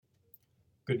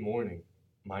Good morning.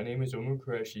 My name is Omer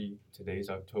Qureshi. Today is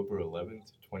October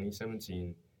 11th,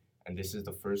 2017, and this is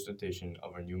the first edition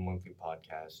of our new monthly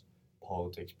podcast,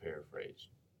 Politics Paraphrased.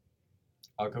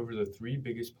 I'll cover the three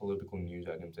biggest political news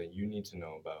items that you need to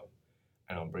know about,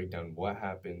 and I'll break down what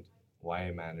happened, why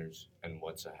it matters, and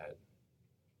what's ahead.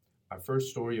 Our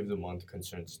first story of the month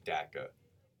concerns DACA,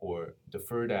 or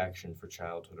Deferred Action for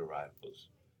Childhood Arrivals,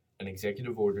 an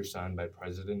executive order signed by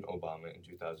President Obama in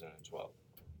 2012.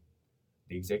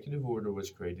 The executive order was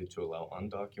created to allow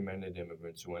undocumented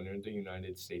immigrants who entered the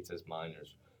United States as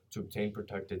minors to obtain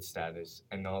protected status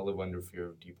and not live under fear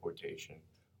of deportation,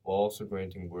 while also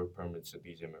granting work permits to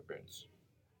these immigrants.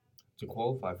 To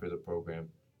qualify for the program,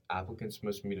 applicants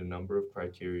must meet a number of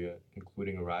criteria,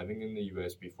 including arriving in the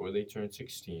U.S. before they turn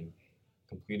 16,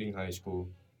 completing high school,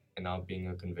 and not being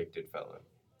a convicted felon.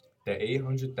 The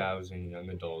 800,000 young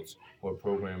adults who are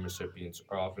program recipients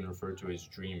are often referred to as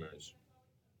dreamers.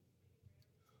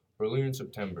 Earlier in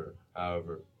September,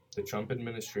 however, the Trump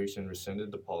administration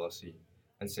rescinded the policy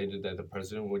and stated that the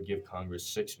president would give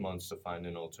Congress 6 months to find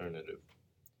an alternative.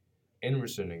 In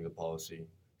rescinding the policy,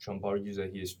 Trump argues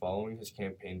that he is following his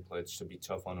campaign pledge to be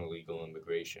tough on illegal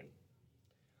immigration.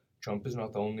 Trump is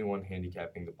not the only one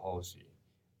handicapping the policy,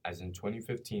 as in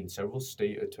 2015, several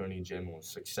state attorney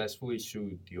generals successfully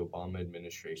sued the Obama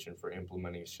administration for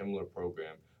implementing a similar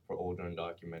program for older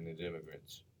undocumented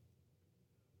immigrants.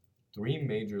 Three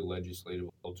major legislative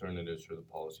alternatives for the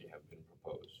policy have been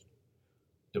proposed.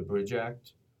 The Bridge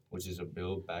Act, which is a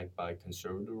bill backed by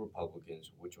conservative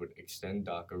Republicans which would extend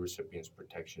DACA recipients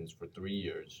protections for 3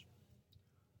 years.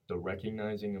 The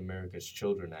Recognizing America's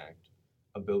Children Act,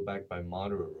 a bill backed by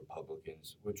moderate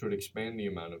Republicans which would expand the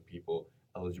amount of people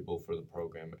eligible for the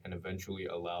program and eventually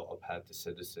allow a path to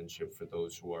citizenship for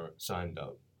those who are signed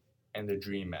up. And the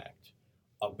DREAM Act,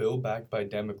 a bill backed by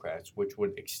Democrats which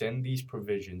would extend these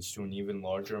provisions to an even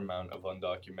larger amount of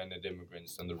undocumented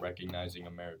immigrants than the Recognizing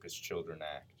America's Children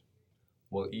Act.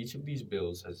 While each of these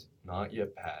bills has not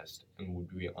yet passed and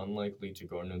would be unlikely to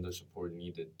garner the support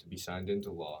needed to be signed into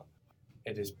law,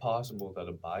 it is possible that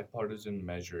a bipartisan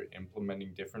measure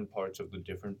implementing different parts of the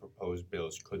different proposed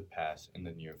bills could pass in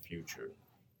the near future.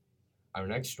 Our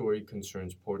next story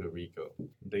concerns Puerto Rico,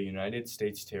 the United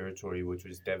States territory which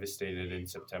was devastated in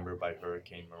September by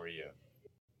Hurricane Maria.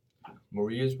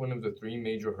 Maria is one of the three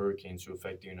major hurricanes to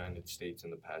affect the United States in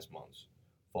the past months,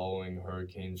 following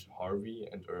Hurricanes Harvey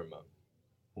and Irma.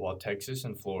 While Texas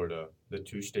and Florida, the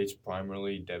two states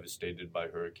primarily devastated by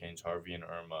Hurricanes Harvey and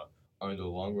Irma, are on the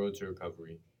long road to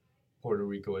recovery, Puerto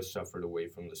Rico has suffered away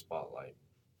from the spotlight.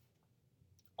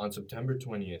 On September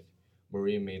 20th,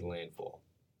 Maria made landfall.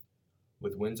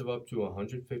 With winds of up to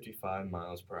 155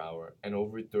 miles per hour and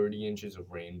over 30 inches of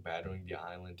rain battering the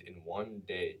island in one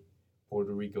day,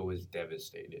 Puerto Rico is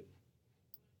devastated.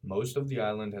 Most of the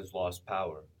island has lost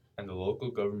power, and the local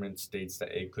government states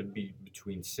that it could be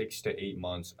between 6 to 8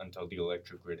 months until the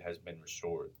electric grid has been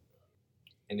restored.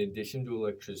 In addition to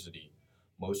electricity,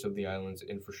 most of the island's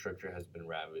infrastructure has been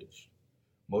ravaged.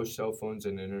 Most cell phones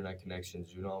and internet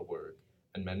connections do not work,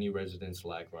 and many residents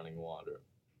lack running water.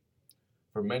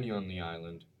 For many on the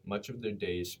island, much of their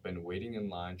day is spent waiting in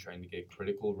line trying to get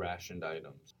critical rationed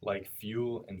items, like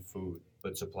fuel and food,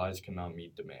 but supplies cannot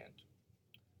meet demand.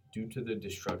 Due to the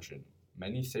destruction,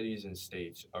 many cities and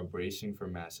states are bracing for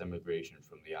mass emigration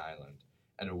from the island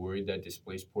and are worried that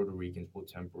displaced Puerto Ricans will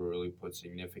temporarily put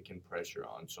significant pressure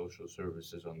on social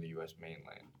services on the U.S.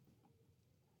 mainland.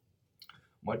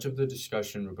 Much of the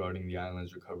discussion regarding the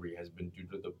island's recovery has been due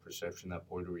to the perception that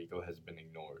Puerto Rico has been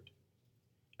ignored.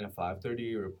 In a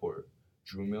 538 report,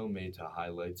 Drew Mill made to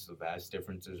highlights the vast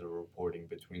differences of reporting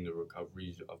between the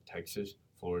recoveries of Texas,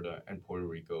 Florida, and Puerto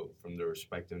Rico from their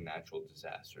respective natural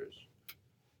disasters.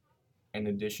 In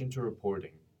addition to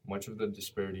reporting, much of the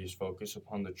disparity is focused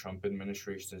upon the Trump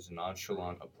administration's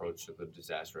nonchalant approach to the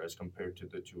disaster as compared to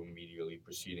the two immediately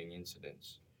preceding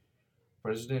incidents.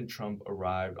 President Trump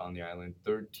arrived on the island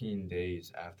 13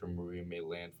 days after Maria made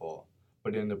landfall,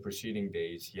 but in the preceding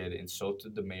days he had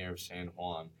insulted the mayor of San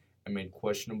Juan and made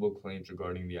questionable claims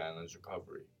regarding the island's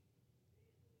recovery.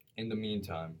 In the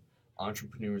meantime,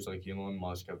 entrepreneurs like Elon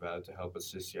Musk have vowed to help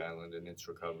assist the island in its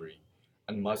recovery,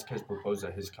 and Musk has proposed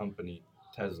that his company,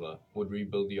 Tesla, would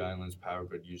rebuild the island's power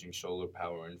grid using solar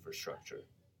power infrastructure.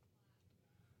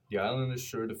 The island is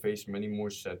sure to face many more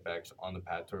setbacks on the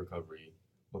path to recovery,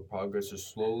 but progress is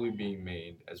slowly being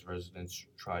made as residents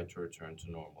try to return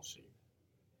to normalcy.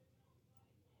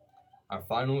 Our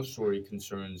final story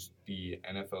concerns the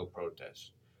NFL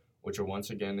protests, which are once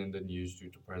again in the news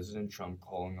due to President Trump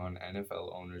calling on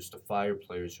NFL owners to fire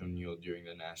players who kneel during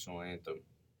the national anthem.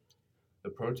 The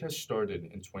protest started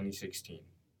in 2016,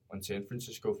 when San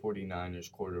Francisco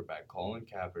 49ers quarterback Colin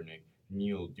Kaepernick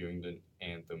kneeled during the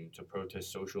anthem to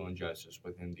protest social injustice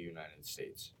within the United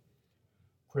States.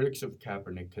 Critics of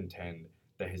Kaepernick contend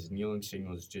that his kneeling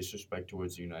signals disrespect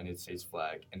towards the United States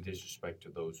flag and disrespect to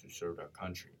those who served our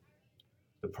country.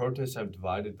 The protests have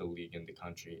divided the league and the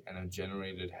country and have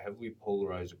generated heavily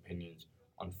polarized opinions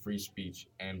on free speech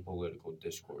and political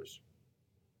discourse.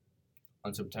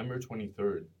 On September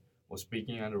 23rd, while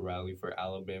speaking at a rally for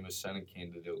Alabama Senate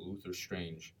candidate Luther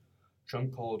Strange,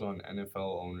 Trump called on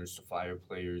NFL owners to fire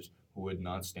players who would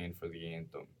not stand for the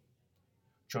anthem.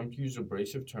 Trump used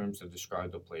abrasive terms to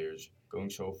describe the players, going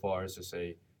so far as to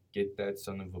say, "Get that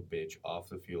son of a bitch off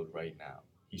the field right now.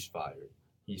 He's fired.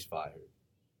 He's fired."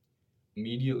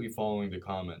 Immediately following the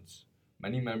comments,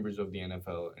 many members of the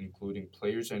NFL, including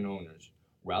players and owners,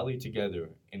 rallied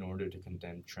together in order to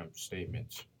condemn Trump's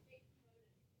statements.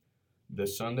 The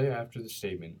Sunday after the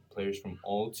statement, players from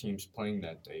all teams playing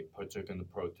that day partook in the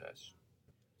protest.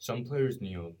 Some players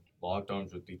kneeled, locked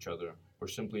arms with each other, or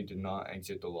simply did not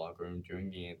exit the locker room during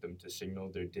the anthem to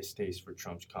signal their distaste for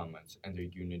Trump's comments and their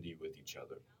unity with each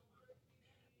other.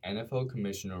 NFL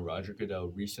Commissioner Roger Goodell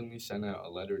recently sent out a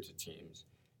letter to teams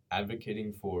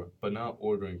advocating for, but not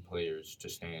ordering players to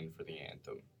stand for the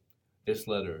anthem. This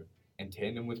letter, in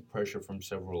tandem with pressure from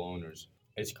several owners,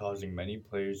 is causing many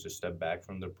players to step back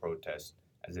from their protest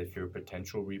as they fear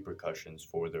potential repercussions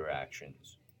for their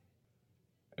actions.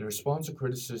 In response to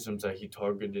criticisms that he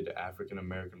targeted African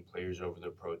American players over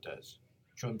their protests,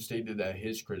 Trump stated that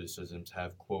his criticisms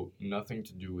have, quote, nothing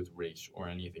to do with race or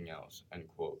anything else, end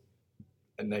quote,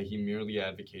 and that he merely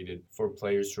advocated for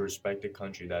players to respect the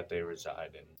country that they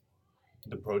reside in.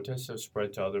 The protests have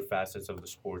spread to other facets of the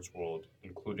sports world,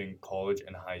 including college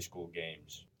and high school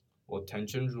games. While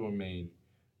tensions remain,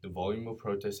 the volume of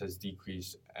protests has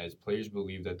decreased as players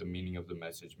believe that the meaning of the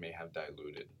message may have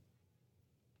diluted.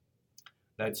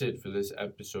 That's it for this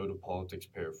episode of Politics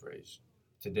Paraphrased.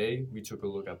 Today, we took a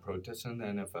look at protests in the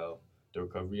NFL, the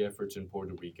recovery efforts in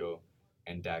Puerto Rico,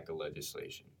 and DACA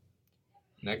legislation.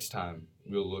 Next time,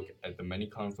 we'll look at the many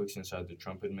conflicts inside the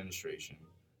Trump administration,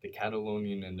 the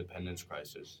Catalonian independence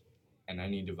crisis, and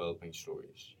any developing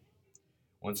stories.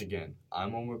 Once again,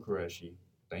 I'm Omer Qureshi.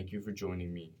 Thank you for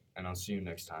joining me, and I'll see you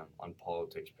next time on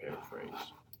Politics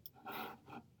Paraphrased.